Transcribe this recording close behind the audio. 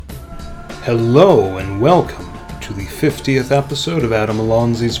Hello and welcome to the 50th episode of Adam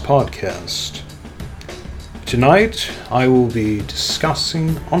Alonzi's podcast. Tonight, I will be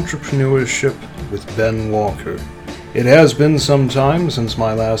discussing entrepreneurship with Ben Walker. It has been some time since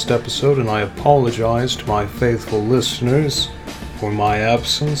my last episode, and I apologize to my faithful listeners for my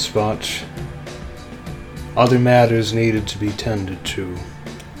absence, but other matters needed to be tended to.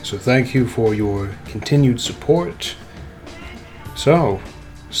 So thank you for your continued support. So,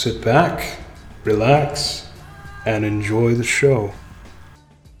 sit back, relax, and enjoy the show.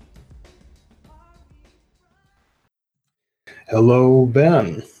 Hello,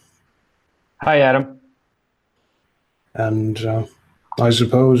 Ben. Hi, Adam. And I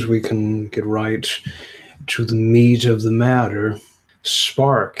suppose we can get right to the meat of the matter.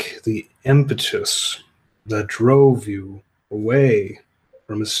 Spark the impetus that drove you away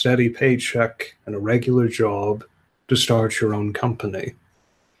from a steady paycheck and a regular job to start your own company.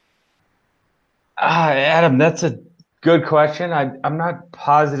 Adam, that's a good question. I'm not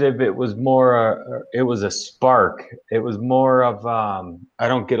positive it was more, it was a spark. It was more of, I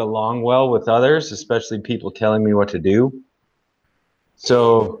don't get along well with others, especially people telling me what to do.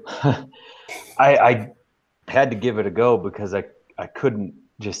 So I had to give it a go because I couldn't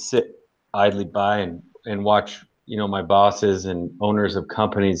just sit idly by and watch, my bosses and owners of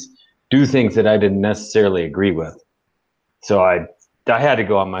companies do things that I didn't necessarily agree with. So I had to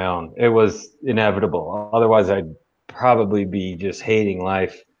go on my own. It was inevitable. Otherwise, I'd probably be just hating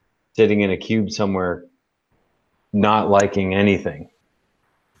life, sitting in a cube somewhere, not liking anything.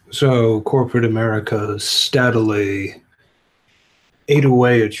 So corporate America steadily ate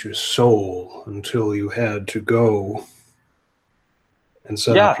away at your soul until you had to go and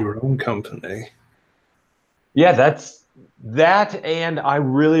set up your own company. Yeah, that's that. And I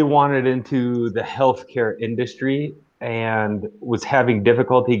really wanted into the healthcare industry and was having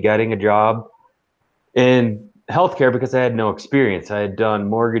difficulty getting a job in healthcare because I had no experience. I had done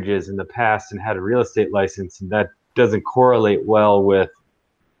mortgages in the past and had a real estate license, and that doesn't correlate well with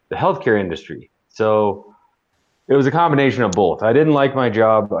the healthcare industry. So it was a combination of both. I didn't like my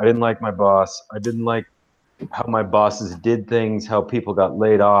job. I didn't like my boss. I didn't like how my bosses did things, how people got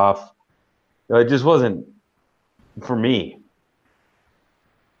laid off. It just wasn't for me.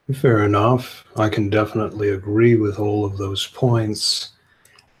 Fair enough. I can definitely agree with all of those points.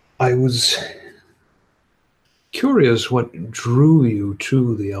 I was curious what drew you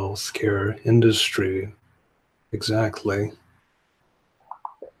to the healthcare industry exactly.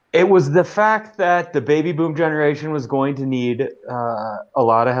 It was the fact that the baby boom generation was going to need a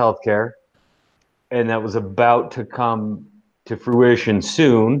lot of healthcare, and that was about to come to fruition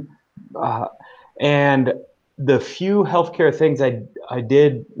soon. And the few healthcare things I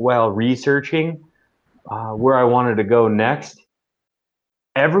did while researching where I wanted to go next,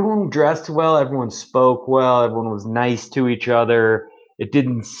 everyone dressed well, everyone spoke well, everyone was nice to each other. It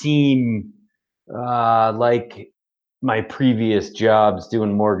didn't seem like my previous jobs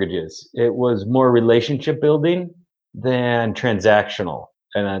doing mortgages. It was more relationship building than transactional,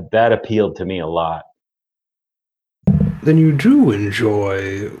 and that appealed to me a lot. Then you do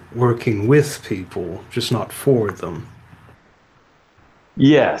enjoy working with people, just not for them.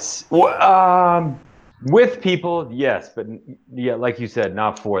 Yes. With people, yes, but yeah, like you said,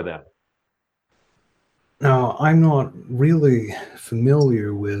 not for them. Now, I'm not really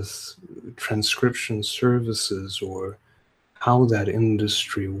familiar with transcription services or how that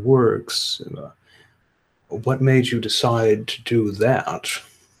industry works. What made you decide to do that?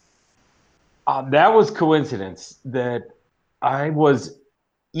 That was coincidence that I was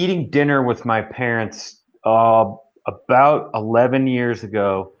eating dinner with my parents about 11 years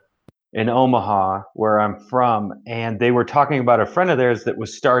ago in Omaha, where I'm from, and they were talking about a friend of theirs that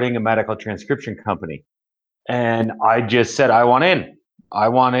was starting a medical transcription company. And I just said, I want in. I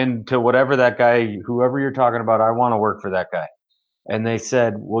want into whatever that guy, whoever you're talking about, I want to work for that guy. And they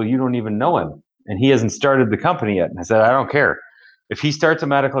said, well, you don't even know him. And he hasn't started the company yet. And I said, I don't care. If he starts a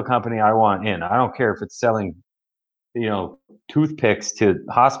medical company, I want in. I don't care if it's selling, toothpicks to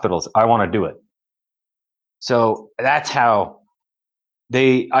hospitals. I want to do it. So that's how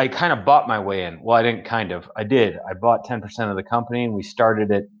I kind of bought my way in. Well, I didn't kind of, I did. I bought 10% of the company and we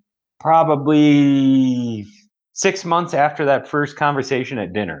started it probably 6 months after that first conversation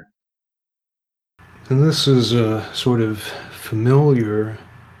at dinner. And this is a sort of familiar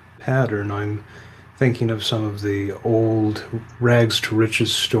pattern. I'm thinking of some of the old rags to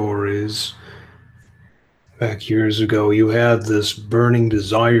riches stories. Back years ago, you had this burning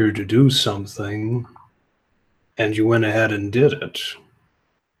desire to do something, and you went ahead and did it.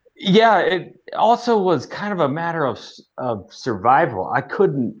 Yeah, it also was kind of a matter of survival. I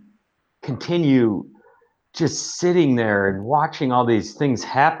couldn't continue just sitting there and watching all these things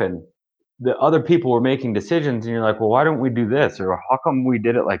happen. The other people were making decisions, and you're like, well, why don't we do this? Or how come we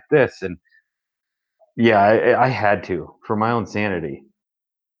did it like this? And yeah, I had to for my own sanity.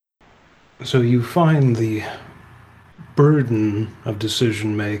 So you find the burden of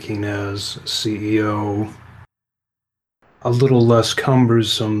decision making as CEO a little less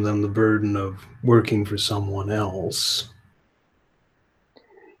cumbersome than the burden of working for someone else.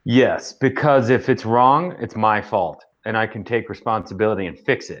 Yes, because if it's wrong, it's my fault, and I can take responsibility and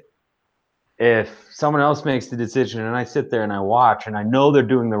fix it. If someone else makes the decision and I sit there and I watch and I know they're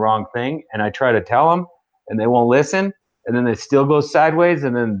doing the wrong thing and I try to tell them and they won't listen, and then it still goes sideways,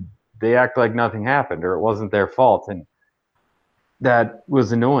 and then they act like nothing happened or it wasn't their fault, and that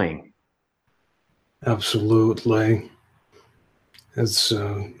was annoying. Absolutely. It's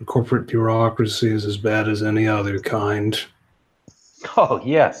corporate bureaucracy is as bad as any other kind. Oh,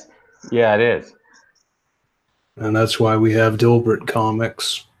 yes. Yeah, it is. And that's why we have Dilbert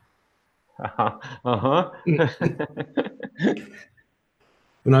comics. Uh-huh.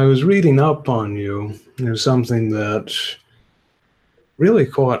 When I was reading up on you, there's something that really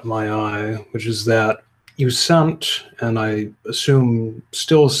caught my eye, which is that you sent, and I assume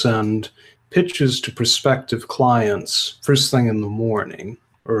still send, pitches to prospective clients first thing in the morning,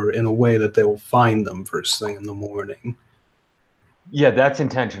 or in a way that they will find them first thing in the morning. Yeah, that's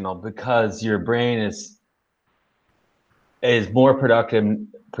intentional because your brain is more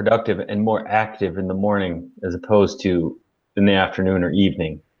productive and more active in the morning as opposed to in the afternoon or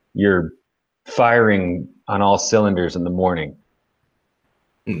evening. You're firing on all cylinders in the morning.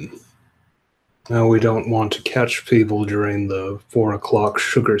 Now, we don't want to catch people during the 4 o'clock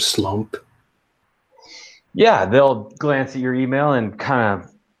sugar slump. Yeah, they'll glance at your email and kind of,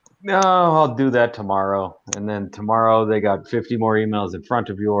 no, I'll do that tomorrow. And then tomorrow they got 50 more emails in front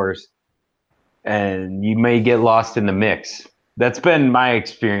of yours, and you may get lost in the mix. That's been my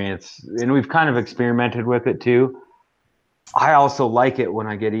experience, and we've kind of experimented with it too. I also like it when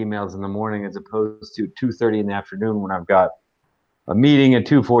I get emails in the morning as opposed to 2:30 in the afternoon when I've got a meeting at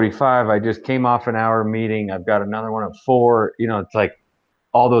 2:45. I just came off an hour meeting. I've got another one at 4. It's like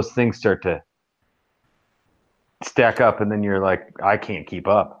all those things start to stack up, and then you're like, I can't keep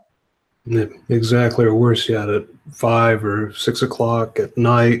up. Yeah, exactly, or worse yet, at 5 or 6 o'clock at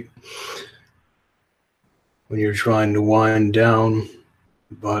night when you're trying to wind down.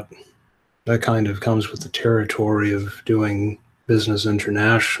 But that kind of comes with the territory of doing business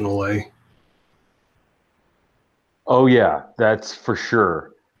internationally. Oh yeah, that's for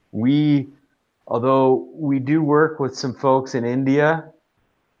sure. Although we do work with some folks in India,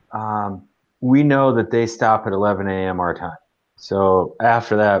 we know that they stop at 11 a.m. our time. So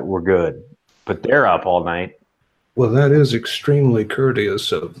after that, we're good. But they're up all night. Well, that is extremely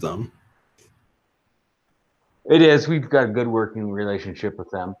courteous of them. It is. We've got a good working relationship with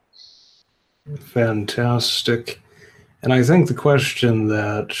them. Fantastic. And I think the question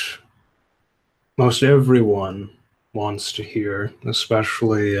that most everyone wants to hear,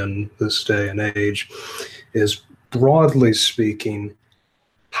 especially in this day and age, is, broadly speaking,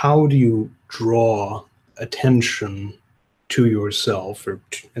 how do you draw attention to yourself, or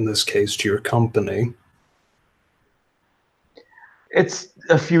in this case, to your company? It's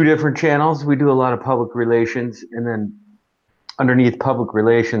a few different channels. We do a lot of public relations, and then underneath public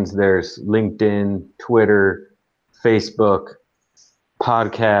relations, there's LinkedIn, Twitter, Facebook,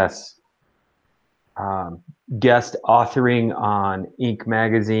 podcasts, guest authoring on Inc.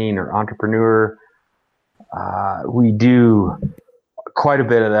 magazine or Entrepreneur. We do quite a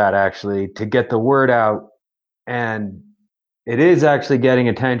bit of that actually to get the word out, and it is actually getting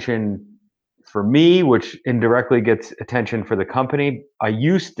attention for me, which indirectly gets attention for the company. I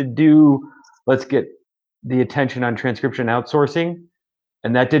used to do, let's get the attention on transcription outsourcing,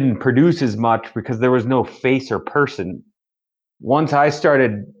 and that didn't produce as much because there was no face or person. Once I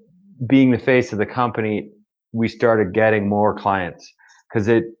started being the face of the company, we started getting more clients because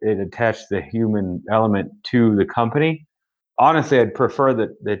it attached the human element to the company. Honestly, I'd prefer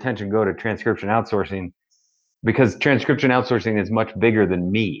that the attention go to transcription outsourcing because transcription outsourcing is much bigger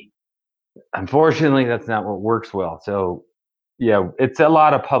than me. Unfortunately, that's not what works well. So, yeah, it's a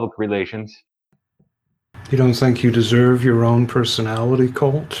lot of public relations. You don't think you deserve your own personality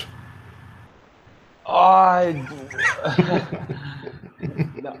cult? No,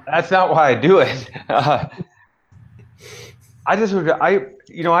 that's not why I do it. I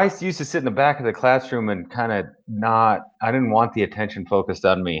used to sit in the back of the classroom and kind of I didn't want the attention focused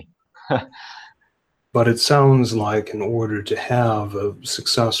on me. But it sounds like in order to have a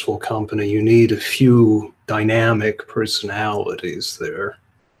successful company, you need a few dynamic personalities there.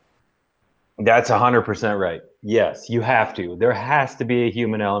 That's 100% right. Yes, you have to. There has to be a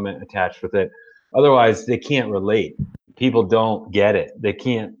human element attached with it. Otherwise, they can't relate. People don't get it. They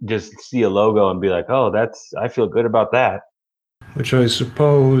can't just see a logo and be like, "Oh, I feel good about that." Which I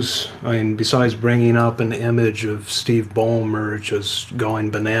suppose, I mean, besides bringing up an image of Steve Ballmer just going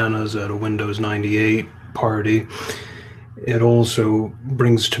bananas at a Windows 98 party, it also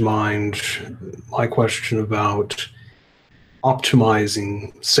brings to mind my question about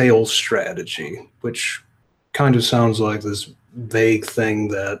optimizing sales strategy, which kind of sounds like this vague thing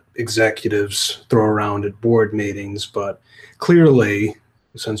that executives throw around at board meetings, but clearly,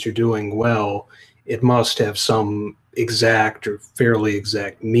 since you're doing well, it must have some exact or fairly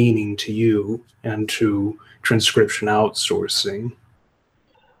exact meaning to you and to transcription outsourcing.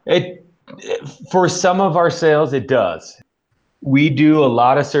 It for some of our sales, it does. We do a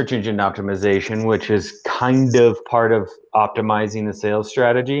lot of search engine optimization, which is kind of part of optimizing the sales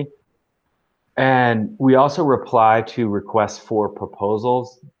strategy. And we also reply to requests for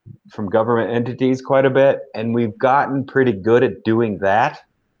proposals from government entities quite a bit. And we've gotten pretty good at doing that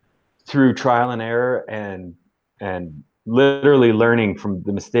through trial and error and literally learning from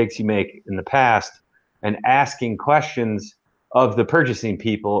the mistakes you make in the past and asking questions of the purchasing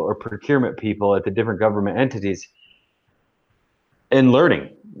people or procurement people at the different government entities and learning.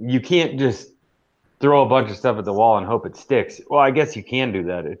 You can't just throw a bunch of stuff at the wall and hope it sticks. Well, I guess you can do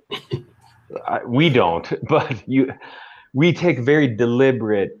that. We don't, but we take very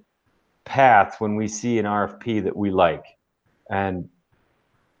deliberate paths when we see an RFP that we like, and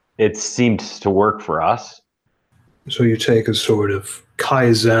it seems to work for us. So you take a sort of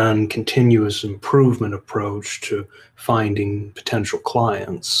Kaizen continuous improvement approach to finding potential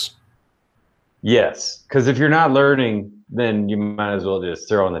clients. Yes, because if you're not learning, then you might as well just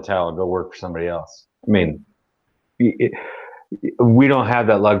throw in the towel and go work for somebody else. I mean, we don't have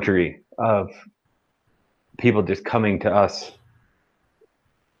that luxury of people just coming to us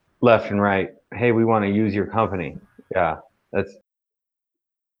left and right. Hey, we want to use your company. Yeah, that's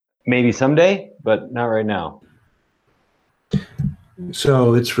maybe someday, but not right now.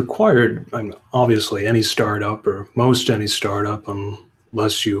 So it's required, obviously, any startup or most any startup,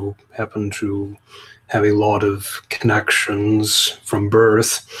 unless you happen to have a lot of connections from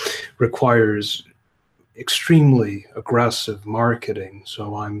birth, requires extremely aggressive marketing.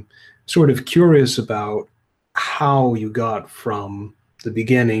 So I'm sort of curious about how you got from the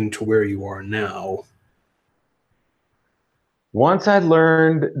beginning to where you are now. Once I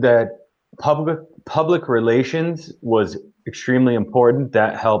learned that public relations was extremely important,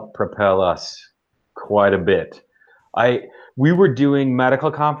 that helped propel us quite a bit. We were doing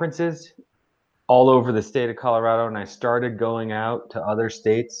medical conferences all over the state of Colorado, and I started going out to other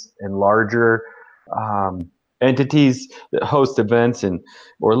states and larger entities that host events in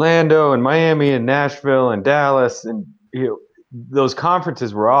Orlando and Miami and Nashville and Dallas, and those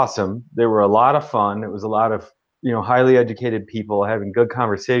conferences were awesome. They were a lot of fun. It was a lot of highly educated people having good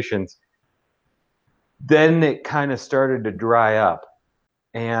conversations. Then it kind of started to dry up,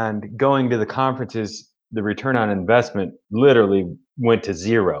 and going to the conferences, the return on investment literally went to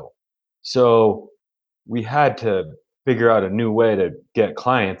zero. So we had to figure out a new way to get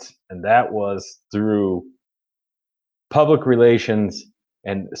clients, and that was through public relations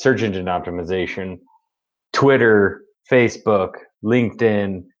and search engine optimization, Twitter, Facebook,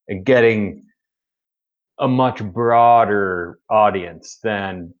 LinkedIn, and getting a much broader audience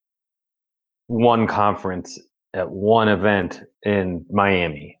than one conference at one event in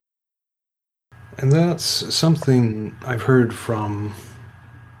Miami. And that's something I've heard from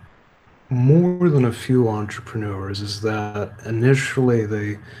more than a few entrepreneurs, is that initially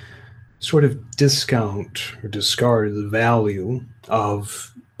they sort of discount or discard the value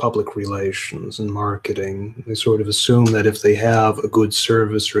of public relations and marketing. They sort of assume that if they have a good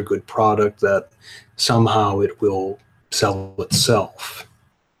service or a good product, that somehow it will sell itself.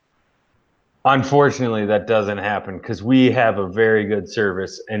 Unfortunately, that doesn't happen because we have a very good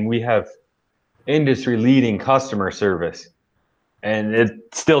service and we have industry leading customer service, and it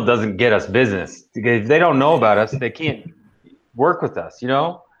still doesn't get us business because if they don't know about us, they can't work with us.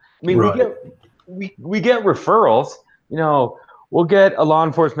 I mean, Right. we get referrals. We'll get a law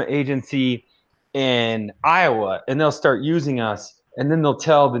enforcement agency in Iowa, and they'll start using us, and then they'll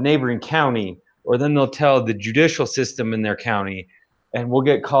tell the neighboring county, or then they'll tell the judicial system in their county, and we'll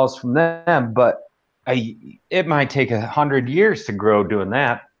get calls from them. But it might take 100 years to grow doing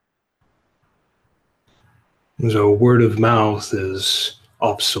that. So word of mouth is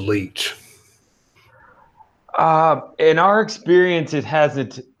obsolete. In our experience, it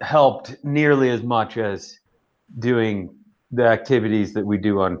hasn't helped nearly as much as doing the activities that we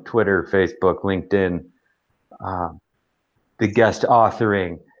do on Twitter, Facebook, LinkedIn, the guest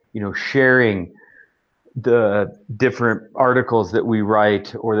authoring, sharing the different articles that we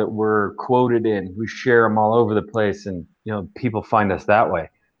write or that we're quoted in. We share them all over the place, and people find us that way.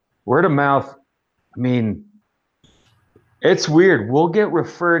 Word of mouth, I mean, it's weird. We'll get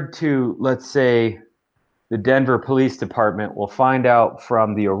referred to, let's say, the Denver Police Department. We'll find out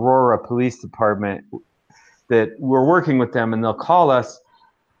from the Aurora Police Department that we're working with them, and they'll call us,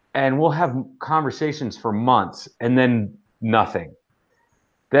 and we'll have conversations for months, and then nothing.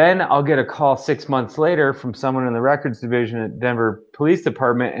 Then I'll get a call 6 months later from someone in the records division at Denver Police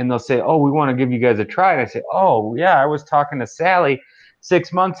Department, and they'll say, "Oh, we want to give you guys a try." And I say, "Oh, yeah, I was talking to Sally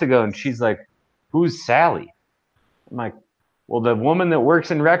 6 months ago." And she's like, "Who's Sally?" I'm like, "Well, the woman that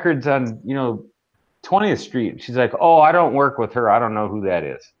works in records on, 20th Street." She's like, "Oh, I don't work with her. I don't know who that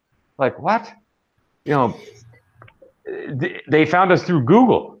is." Like, what? They found us through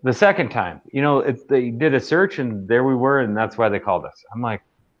Google the second time. They did a search, and there we were, and that's why they called us. I'm like,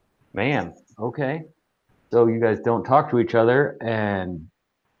 man, okay. So you guys don't talk to each other, and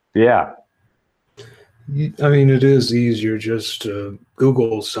yeah. I mean, it is easier just to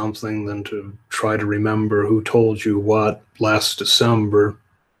Google something than to try to remember who told you what last December.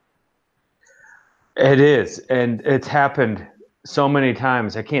 It is, and it's happened so many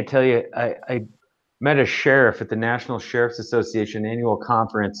times. I can't tell you. I met a sheriff at the National Sheriff's Association annual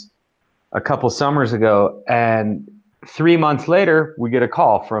conference a couple summers ago, and 3 months later, we get a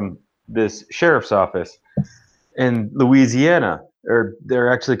call from this sheriff's office in Louisiana, or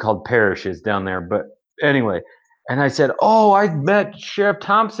they're actually called parishes down there. But anyway, and I said, "Oh, I met Sheriff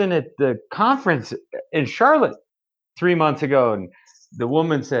Thompson at the conference in Charlotte 3 months ago." And the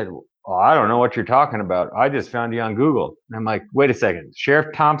woman said, "Oh, I don't know what you're talking about. I just found you on Google." And I'm like, "Wait a second. Sheriff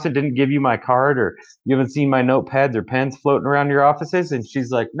Thompson didn't give you my card, or you haven't seen my notepads or pens floating around your offices?" And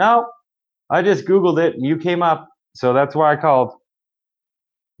she's like, "No, I just Googled it and you came up. So that's why I called."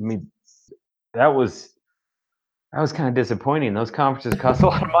 I mean, that was kind of disappointing. Those conferences cost a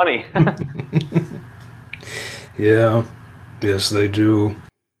lot of money. Yeah. Yes, they do.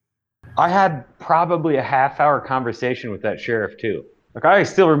 I had probably a half-hour conversation with that sheriff too. Like, I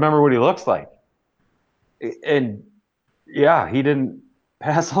still remember what he looks like. And yeah, he didn't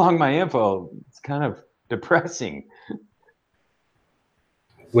pass along my info. It's kind of depressing.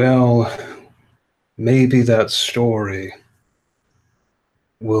 Well, maybe that story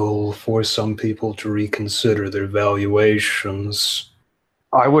will force some people to reconsider their valuations.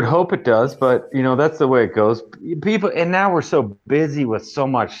 I would hope it does, but that's the way it goes. People, and now we're so busy with so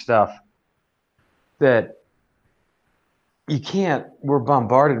much stuff that we're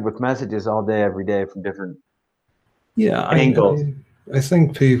bombarded with messages all day, every day from different angles. I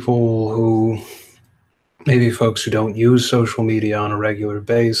think people who, maybe folks who don't use social media on a regular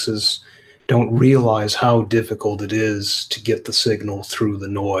basis, don't realize how difficult it is to get the signal through the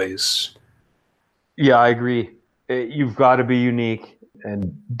noise. Yeah, I agree. You've got to be unique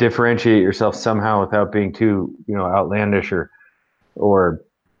and differentiate yourself somehow without being too, outlandish or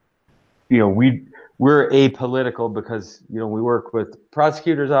we're apolitical because we work with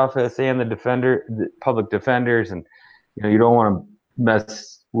prosecutor's office and the public defenders, and you don't want to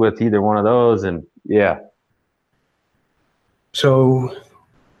mess with either one of those. And yeah. So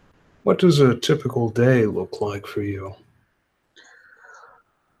what does a typical day look like for you?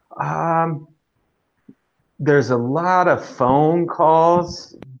 There's a lot of phone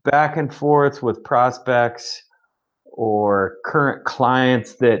calls back and forth with prospects or current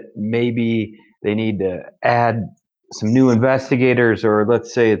clients that maybe they need to add some new investigators, or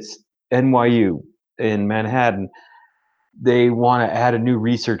let's say it's NYU in Manhattan. They want to add a new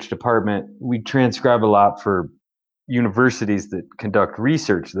research department. We transcribe a lot for universities that conduct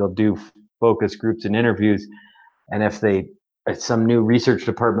research. They'll do focus groups and interviews. And if some new research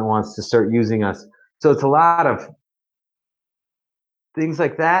department wants to start using us. So it's a lot of things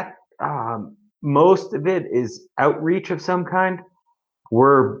like that. Most of it is outreach of some kind.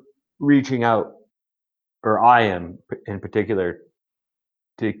 We're reaching out, or I am in particular,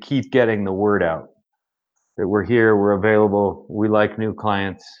 to keep getting the word out that we're here, we're available, we like new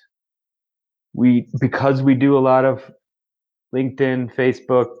clients. Because we do a lot of LinkedIn,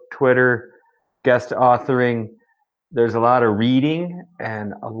 Facebook, Twitter, guest authoring, there's a lot of reading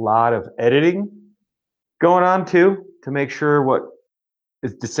and a lot of editing going on too, to make sure what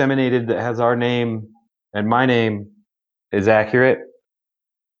is disseminated that has our name and my name is accurate.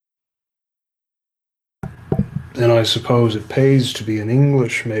 And I suppose it pays to be an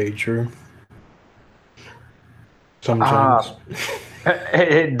English major. Sometimes.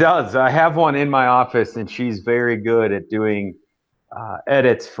 It does. I have one in my office, and she's very good at doing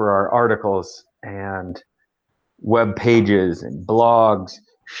edits for our articles and web pages and blogs.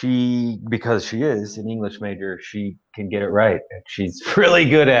 Because she is an English major, she can get it right. She's really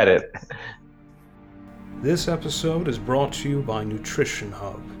good at it. This episode is brought to you by Nutrition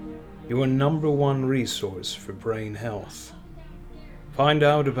Hub, your #1 resource for brain health. Find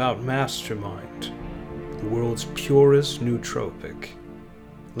out about Mastermind, the world's purest nootropic.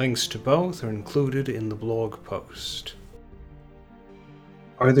 Links to both are included in the blog post.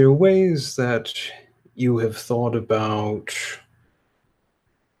 Are there ways that you have thought about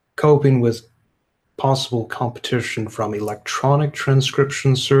coping with possible competition from electronic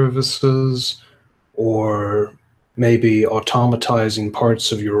transcription services, or maybe automatizing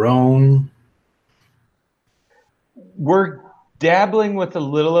parts of your own? We're dabbling with a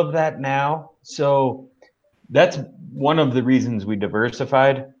little of that now. So that's one of the reasons we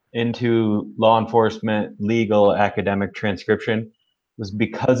diversified into law enforcement, legal, academic transcription, was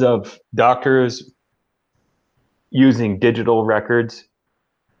because of doctors using digital records.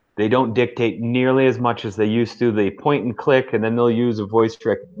 They don't dictate nearly as much as they used to. They point and click, and then they'll use a voice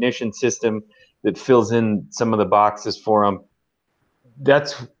recognition system that fills in some of the boxes for them.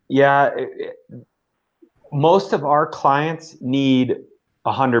 Most of our clients need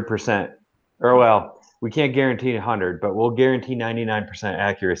 100%. Or, well, we can't guarantee 100, but we'll guarantee 99%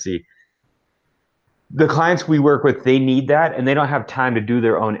 accuracy. The clients we work with, they need that, and they don't have time to do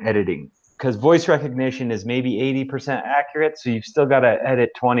their own editing, because voice recognition is maybe 80% accurate, so you've still got to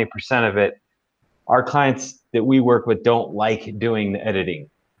edit 20% of it. Our clients that we work with don't like doing the editing.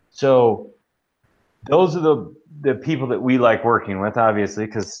 So those are the people that we like working with, obviously,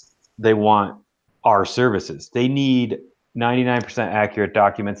 because they want our services. They need 99% accurate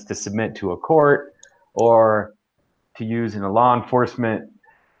documents to submit to a court or to use in a law enforcement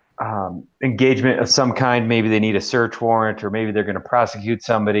engagement of some kind. Maybe they need a search warrant, or maybe they're going to prosecute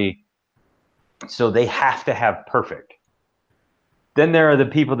somebody. So they have to have perfect. Then there are the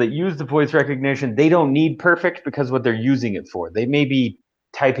people that use the voice recognition. They don't need perfect because what they're using it for. They may be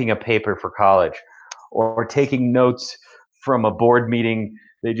typing a paper for college or taking notes from a board meeting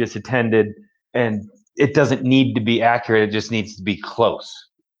they just attended, and it doesn't need to be accurate. It just needs to be close.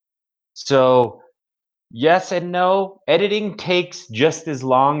 So yes and no. Editing takes just as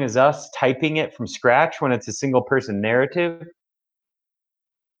long as us typing it from scratch when it's a single person narrative.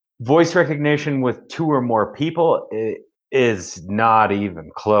 Voice recognition with 2 or more people is not even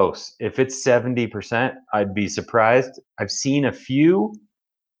close. If it's 70%, I'd be surprised. I've seen a few.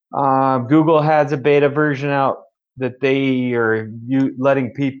 Google has a beta version out that they are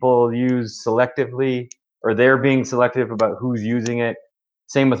letting people use selectively, or they're being selective about who's using it.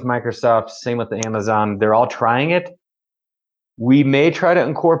 Same with Microsoft, same with Amazon. They're all trying it. We may try to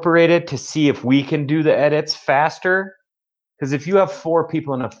incorporate it to see if we can do the edits faster. Because if you have 4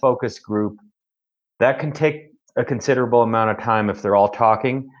 people in a focus group, that can take a considerable amount of time if they're all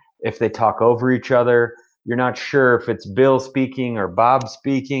talking. If they talk over each other, you're not sure if it's Bill speaking or Bob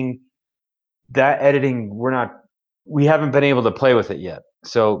speaking. That editing, we haven't been able to play with it yet.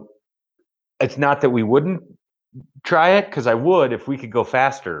 So it's not that we wouldn't try it, because I would if we could go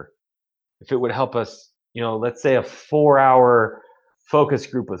faster. If it would help us, let's say a 4-hour focus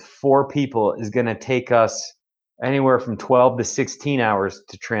group with 4 people is going to take us anywhere from 12 to 16 hours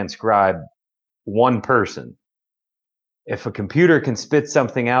to transcribe one person. If a computer can spit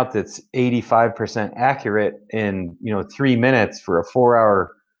something out that's 85% accurate in 3 minutes for a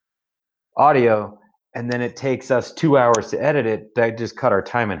 4-hour audio, and then it takes us 2 hours to edit it, that just cut our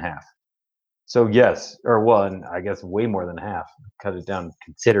time in half. So yes, and I guess way more than half, cut it down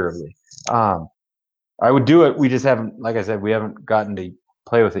considerably. I would do it. We just haven't, like I said, we haven't gotten to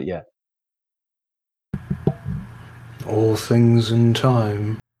play with it yet. All things in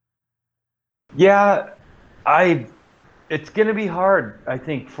time. Yeah, it's going to be hard, I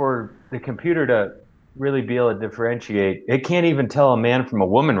think, for the computer to really be able to differentiate. It can't even tell a man from a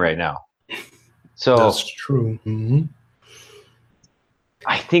woman right now. So that's true. Mm-hmm.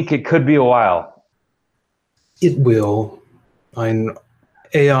 I think it could be a while. It will.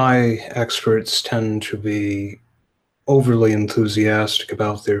 AI experts tend to be overly enthusiastic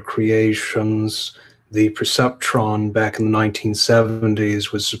about their creations. The Perceptron back in the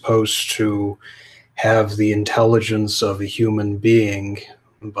 1970s was supposed to have the intelligence of a human being,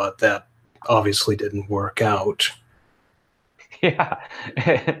 but that obviously didn't work out. Yeah,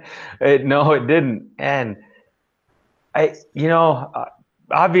 no, it didn't. And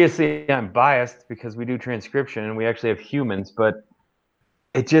obviously I'm biased because we do transcription and we actually have humans, but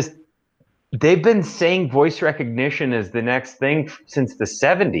they've been saying voice recognition is the next thing since the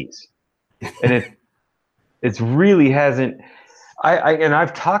 70s. And it's really hasn't. And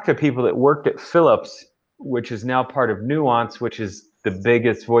I've talked to people that worked at Philips, which is now part of Nuance, which is the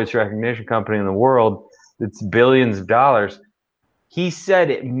biggest voice recognition company in the world. It's billions of dollars. He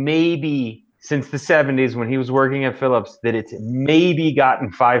said it maybe since the 70s when he was working at Philips that it's maybe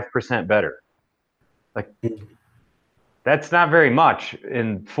gotten 5% better. Like, that's not very much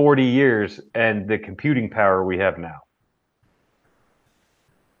in 40 years and the computing power we have now.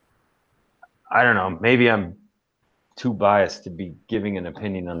 I don't know. Maybe I'm too biased to be giving an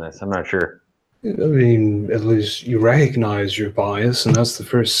opinion on this. I'm not sure. I mean, at least you recognize your bias, and that's the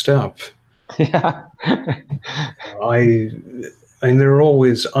first step. Yeah. I mean, there are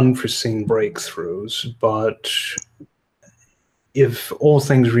always unforeseen breakthroughs, but if all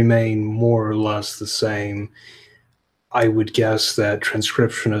things remain more or less the same, I would guess that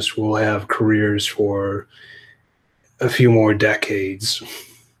transcriptionists will have careers for a few more decades.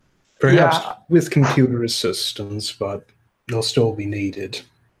 Perhaps with computer assistance, but they'll still be needed.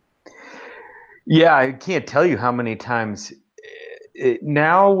 Yeah, I can't tell you how many times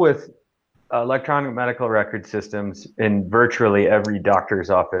now with electronic medical record systems in virtually every doctor's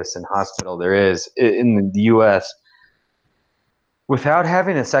office and hospital there is in the US, without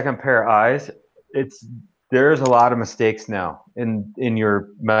having a second pair of eyes, there's a lot of mistakes now in your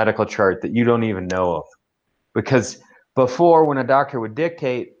medical chart that you don't even know of. Because before, when a doctor would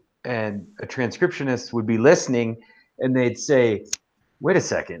dictate and a transcriptionist would be listening and they'd say, wait a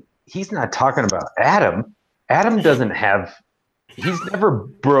second, he's not talking about Adam. Adam doesn't have, he's never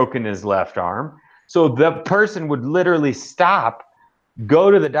broken his left arm. So the person would literally stop, go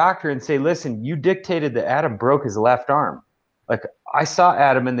to the doctor and say, listen, you dictated that Adam broke his left arm. Like, I saw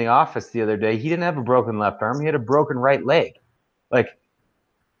Adam in the office the other day. He didn't have a broken left arm. He had a broken right leg. Like,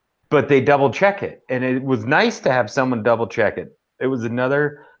 but they double check it. And it was nice to have someone double check it. It was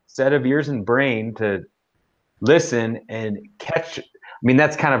another set of ears and brain to listen and catch. I mean,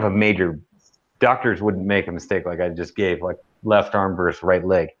 that's kind of a major, doctors wouldn't make a mistake like I just gave, like left arm versus right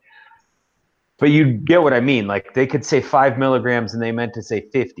leg. But you get what I mean. Like, they could say 5 milligrams and they meant to say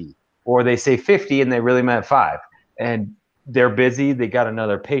 50, or they say 50 and they really meant 5. And they're busy. They got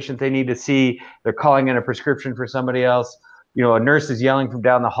another patient they need to see. They're calling in a prescription for somebody else. You know, a nurse is yelling from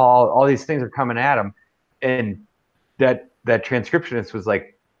down the hall. All these things are coming at them. And that transcriptionist was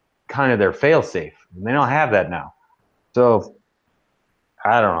like kind of their fail-safe. And they don't have that now. So,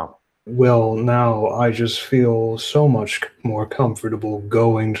 I don't know. Well, now I just feel so much more comfortable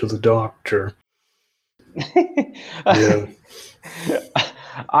going to the doctor. Yeah.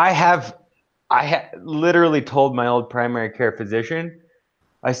 I have literally told my old primary care physician,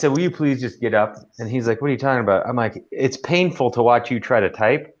 I said, will you please just get up? And he's like, what are you talking about? I'm like, it's painful to watch you try to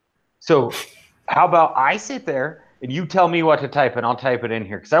type. So how about I sit there and you tell me what to type and I'll type it in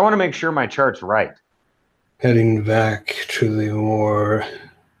here because I want to make sure my chart's right. Heading back to the more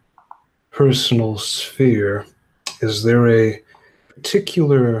personal sphere, is there a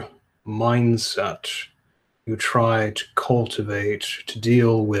particular mindset you try to cultivate to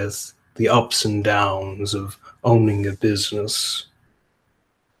deal with the ups and downs of owning a business?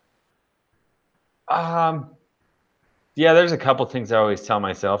 Yeah, there's a couple things I always tell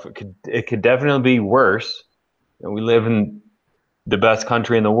myself. It could definitely be worse. You know, we live in the best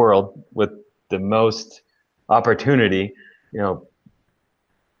country in the world with the most opportunity. You know,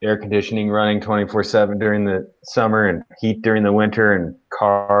 air conditioning running 24/7 during the summer and heat during the winter, and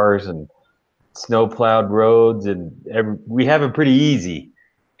cars and snow plowed roads, and we have it pretty easy.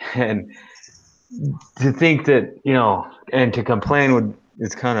 And to think that, you know, and to complain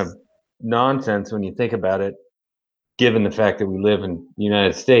is kind of nonsense when you think about it, given the fact that we live in the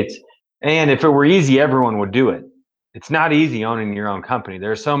United States. And if it were easy, everyone would do it. It's not easy owning your own company.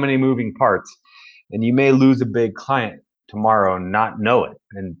 There are so many moving parts, and you may lose a big client tomorrow and not know it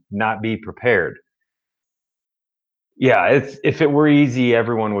and not be prepared. Yeah, if it were easy,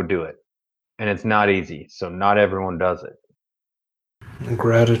 everyone would do it. And it's not easy, so not everyone does it.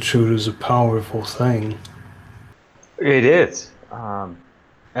 Gratitude is a powerful thing. It is.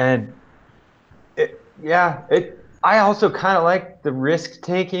 And I also kind of like the risk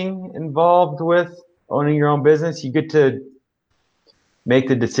taking involved with owning your own business. You get to make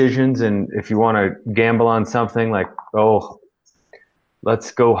the decisions, and if you want to gamble on something like, oh,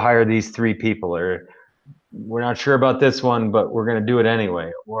 let's go hire these 3 people, or we're not sure about this one, but we're going to do it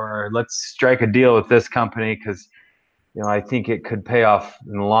anyway, or let's strike a deal with this company because, you know, I think it could pay off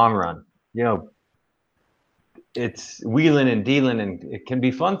in the long run. You know, it's wheeling and dealing, and it can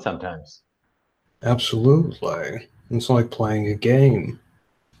be fun sometimes. Absolutely. It's like playing a game.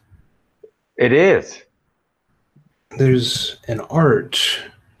 It is. There's an art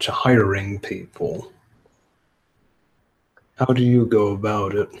to hiring people. How do you go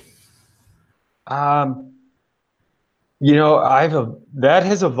about it? Um, that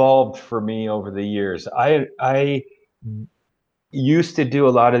has evolved for me over the years. I used to do a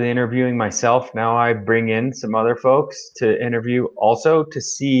lot of the interviewing myself. Now I bring in some other folks to interview also to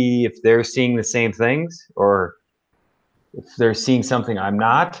see if they're seeing the same things or if they're seeing something I'm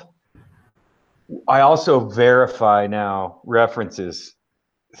not. I also verify now references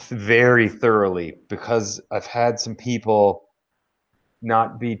very thoroughly because I've had some people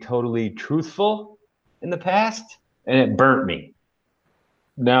not be totally truthful in the past and it burnt me.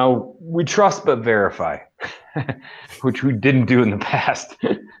 Now we trust but verify, which we didn't do in the past.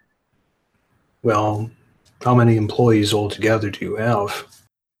 Well, how many employees altogether do you have?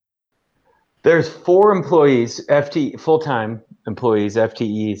 There's 4 employees, full-time employees,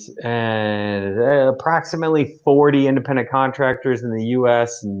 FTEs, and approximately 40 independent contractors in the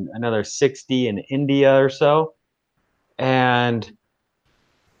US and another 60 in India or so. And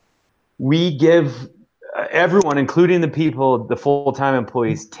we give everyone, including the full-time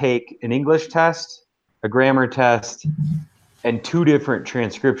employees, take an English test, a grammar test, and 2 different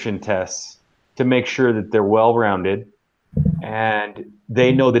transcription tests to make sure that they're well-rounded and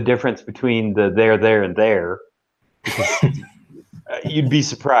they know the difference between the there, and there. You'd be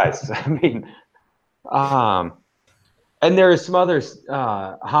surprised. I mean, and there are some other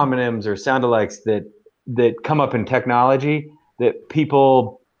homonyms or sound-alikes that come up in technology that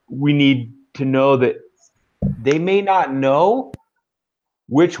we need to know that they may not know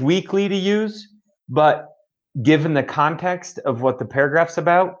which weekly to use, but given the context of what the paragraph's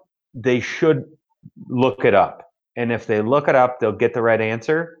about, they should look it up. And if they look it up, they'll get the right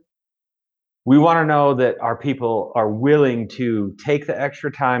answer. We want to know that our people are willing to take the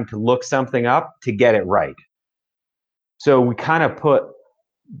extra time to look something up to get it right. So we kind of put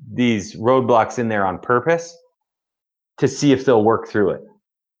these roadblocks in there on purpose to see if they'll work through it.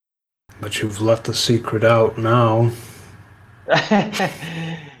 But you've left the secret out now.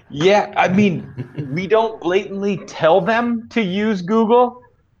 Yeah, I mean, we don't blatantly tell them to use Google.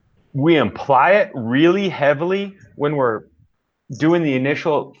 We imply it really heavily when we're doing the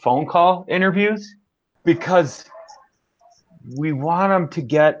initial phone call interviews because we want them to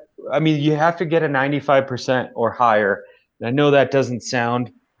get, I mean, you have to get a 95% or higher. And I know that doesn't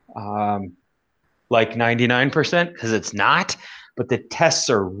sound like 99% because it's not, but the tests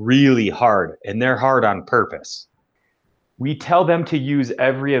are really hard and they're hard on purpose. We tell them to use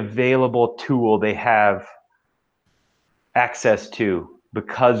every available tool they have access to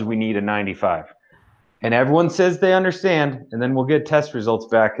because we need a 95. And everyone says they understand, and then we'll get test results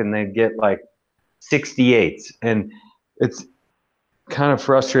back and they get like 68s. And it's kind of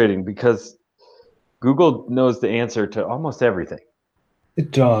frustrating because Google knows the answer to almost everything. It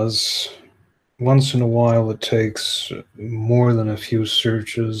does. Once in a while, it takes more than a few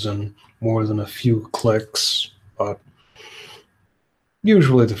searches and more than a few clicks, but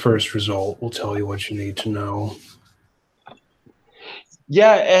usually the first result will tell you what you need to know.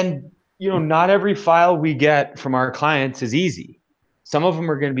 Yeah, and not every file we get from our clients is easy. Some of them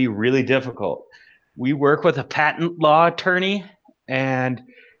are going to be really difficult. We work with a patent law attorney, and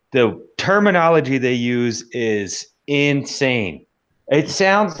the terminology they use is insane. It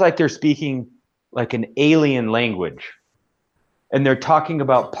sounds like they're speaking like an alien language, and they're talking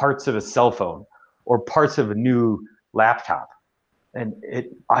about parts of a cell phone or parts of a new laptop. And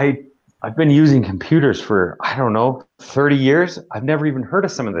I've been using computers for, I don't know, 30 years. I've never even heard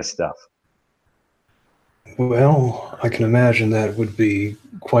of some of this stuff. Well, I can imagine that would be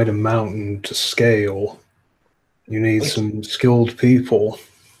quite a mountain to scale. You need some skilled people.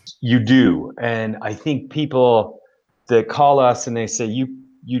 You do. And I think people that call us and they say,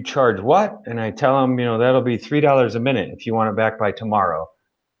 you charge what? And I tell them, that'll be $3 a minute if you want it back by tomorrow.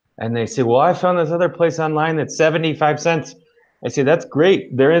 And they say, well, I found this other place online that's 75 cents. I say, that's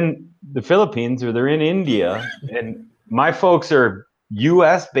great. They're in the Philippines or they're in India. And my folks are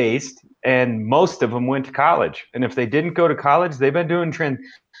US based and most of them went to college. And if they didn't go to college, they've been doing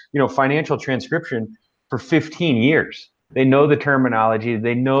financial transcription for 15 years. They know the terminology,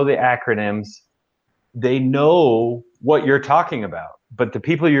 they know the acronyms, they know what you're talking about. But the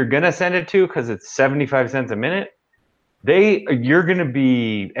people you're going to send it to, because it's 75 cents a minute, you're going to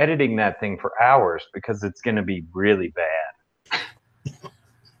be editing that thing for hours because it's going to be really bad.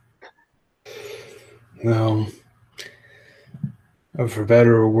 Well, for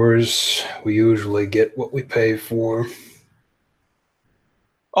better or worse, we usually get what we pay for.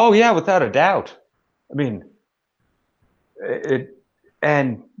 Oh yeah, without a doubt. I mean,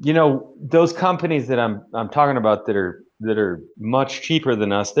 And those companies that I'm talking about that are much cheaper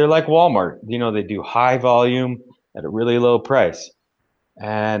than us, they're like Walmart. They do high volume at a really low price,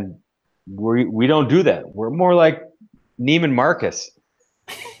 and we don't do that. We're more like Neiman Marcus.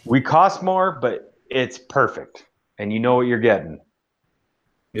 We cost more, but it's perfect, and you know what you're getting.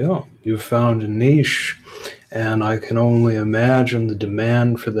 Yeah, you've found a niche, and I can only imagine the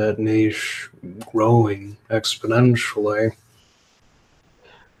demand for that niche growing exponentially.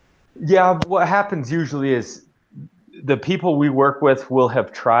 Yeah, what happens usually is the people we work with will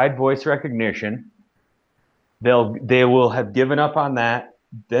have tried voice recognition. They will have given up on that.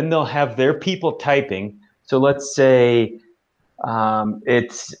 Then they'll have their people typing. So let's say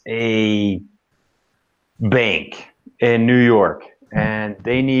it's a bank in New York, and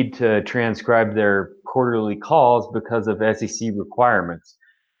they need to transcribe their quarterly calls because of SEC requirements.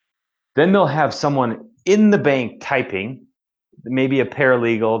 Then they'll have someone in the bank typing, maybe a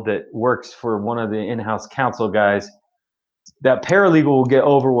paralegal that works for one of the in-house counsel guys. That paralegal will get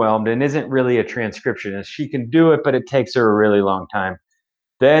overwhelmed and isn't really a transcriptionist. She can do it, but it takes her a really long time.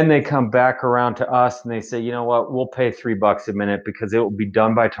 Then they come back around to us and they say, you know what, we'll pay $3 a minute because it will be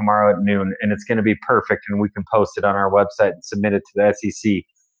done by tomorrow at noon and it's going to be perfect and we can post it on our website and submit it to the SEC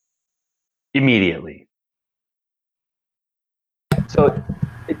immediately. So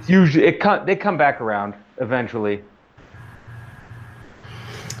it's usually they come back around eventually.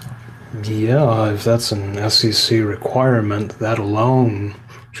 Yeah, if that's an SEC requirement, that alone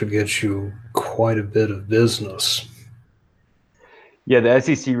should get you quite a bit of business. Yeah, the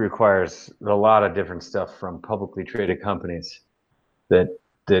SEC requires a lot of different stuff from publicly traded companies that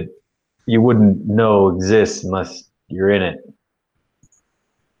you wouldn't know exists unless you're in it.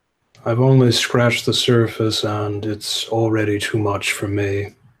 I've only scratched the surface, and it's already too much for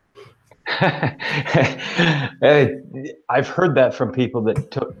me. I've heard that from people that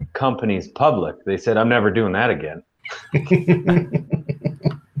took companies public. They said, I'm never doing that again.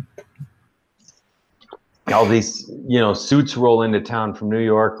 All these, suits roll into town from New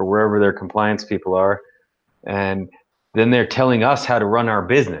York or wherever their compliance people are. And then they're telling us how to run our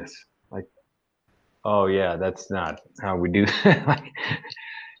business. Like, oh yeah, that's not how we do.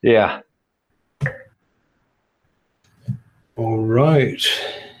 Yeah. All right.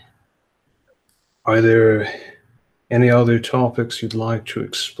 Are there any other topics you'd like to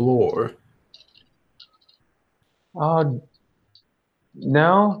explore?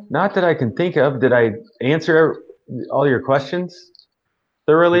 No, not that I can think of. Did I answer all your questions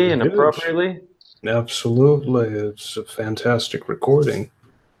thoroughly and appropriately? Absolutely. It's a fantastic recording.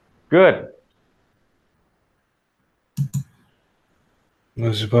 Good.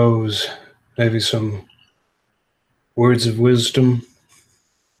 I suppose maybe some words of wisdom.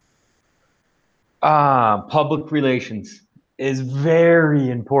 Public relations is very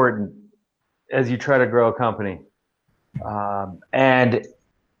important as you try to grow a company. And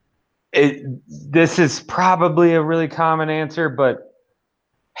this is probably a really common answer, but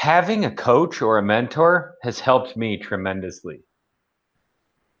having a coach or a mentor has helped me tremendously.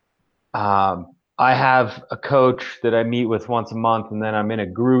 I have a coach that I meet with once a month, and then I'm in a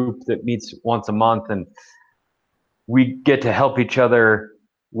group that meets once a month, and we get to help each other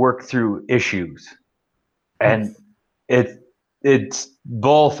work through issues. And it's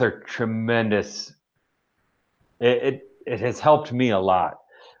both are tremendous. It has helped me a lot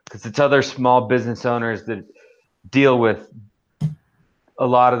because it's other small business owners that deal with a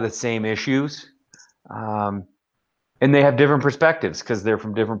lot of the same issues. And they have different perspectives because they're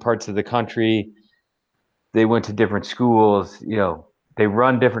from different parts of the country. They went to different schools, they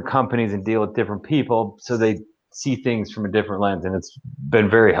run different companies and deal with different people. So they see things from a different lens, and it's been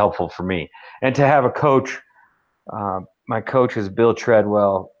very helpful for me. And to have a coach, my coach is Bill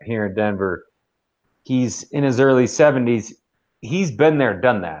Treadwell here in Denver. He's in his early 70s. He's been there,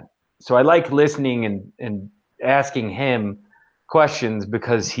 done that. So I like listening and asking him questions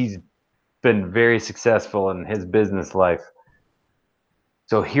because he's been very successful in his business life.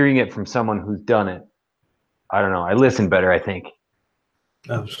 So hearing it from someone who's done it, I don't know, I listen better, I think.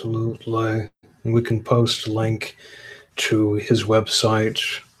 Absolutely. We can post a link to his website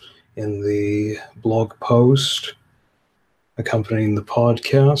in the blog post accompanying the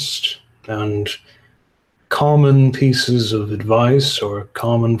podcast. And common pieces of advice are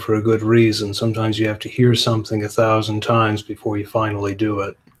common for a good reason. Sometimes you have to hear something 1,000 times before you finally do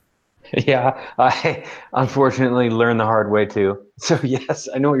it. Yeah, I unfortunately learned the hard way too. So yes,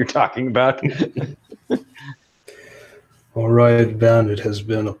 I know what you're talking about. All right, Ben, it has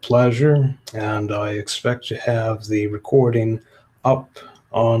been a pleasure, and I expect to have the recording up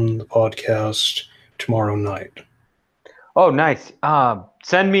on the podcast tomorrow night. Oh, nice.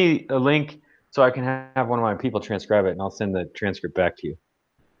 Send me a link so I can have one of my people transcribe it, and I'll send the transcript back to you.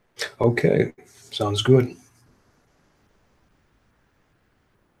 Okay, sounds good.